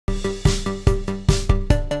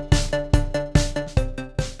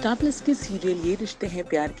Star plus के serial ये रिश्ते हैं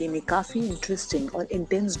प्यार के में काफी इंटरेस्टिंग और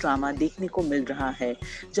इंटेंस ड्रामा देखने को मिल रहा है,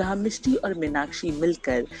 जहां मिष्टी और मीनाक्षी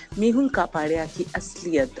मिलकर मेहुल कापाड़िया की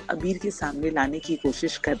असलियत अबीर के सामने लाने की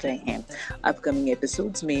कोशिश कर रहे हैं। अपकमिंग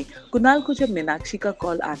एपिसोड्स में कुणाल को जब मीनाक्षी का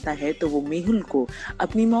कॉल आता है तो वो मेहुल को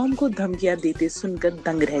अपनी मॉम को धमकियां देते सुनकर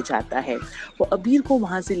दंग रह जाता है। वो अबीर को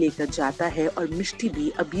वहां से लेकर जाता है और मिष्टी भी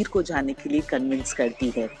अबीर को जाने के लिए कन्विंस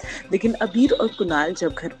करती है। लेकिन अबीर और कुणाल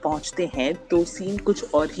जब घर पहुंचते हैं तो सीन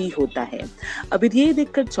कुछ और ही होता है। अबीर ये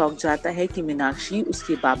देखकर चौंक जाता है कि मीनाक्षी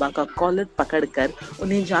उसके बाबा का कॉलर पकड़कर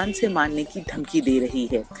उन्हें जान से मारने की धमकी दे रही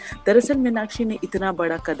है। दरअसल मीनाक्षी ने इतना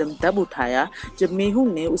बड़ा कदम तब उठाया जब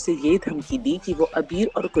मेहुल ने उसे ये धमकी दी कि वो अबीर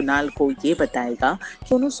और कुणाल को ये बताएगा कि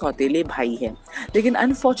दोनों सौतेले भाई हैं। लेकिन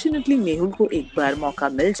अनफॉर्चुनेटली मेहुल को एक बार मौका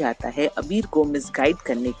मिल जाता है अबीर को मिसगाइड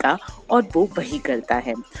करने का और वो वही करता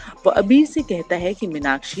है। वो अबीर से कहता है कि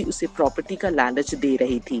मीनाक्षी उसे प्रॉपर्टी का लालच दे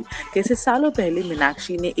रही थी, कैसे सालों पहले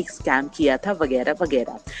मीनाक्षी ने एक स्कैम किया था वगैरह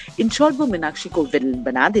वगैरह। इन शॉर्ट वो मीनाक्षी को विलन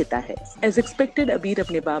बना देता है। एज एक्सपेक्टेड अबीर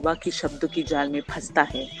अपने बाबा के शब्दों की जाल में फंसता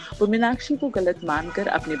है। वो मीनाक्षी को गलत मानकर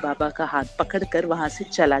अपने बाबा का हाथ पकड़कर वहां से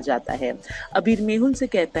चला जाता है। अबीर मेहुल से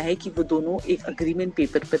कहता है कि वो दोनों एक अग्रीमेंट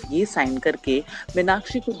पेपर पर ये साइन करके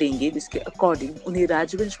मीनाक्षी को देंगे जिसके अकॉर्डिंग उन्हें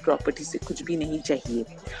राजवंश प्रॉपर्टी से कुछ भी नहीं चाहिए,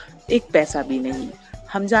 एक पैसा भी नहीं।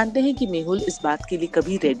 हम जानते हैं कि मेहुल इस बात के लिए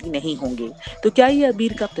कभी रेडी नहीं होंगे। तो क्या ये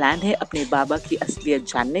अबीर का प्लान है अपने बाबा की असलियत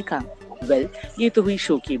जानने का? वेल, ये तो हुई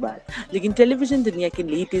शो की बात, लेकिन टेलीविजन दुनिया के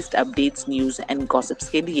latest updates, news and gossips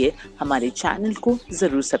के लिए हमारे चैनल को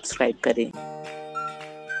जरूर सब्सक्राइब करें।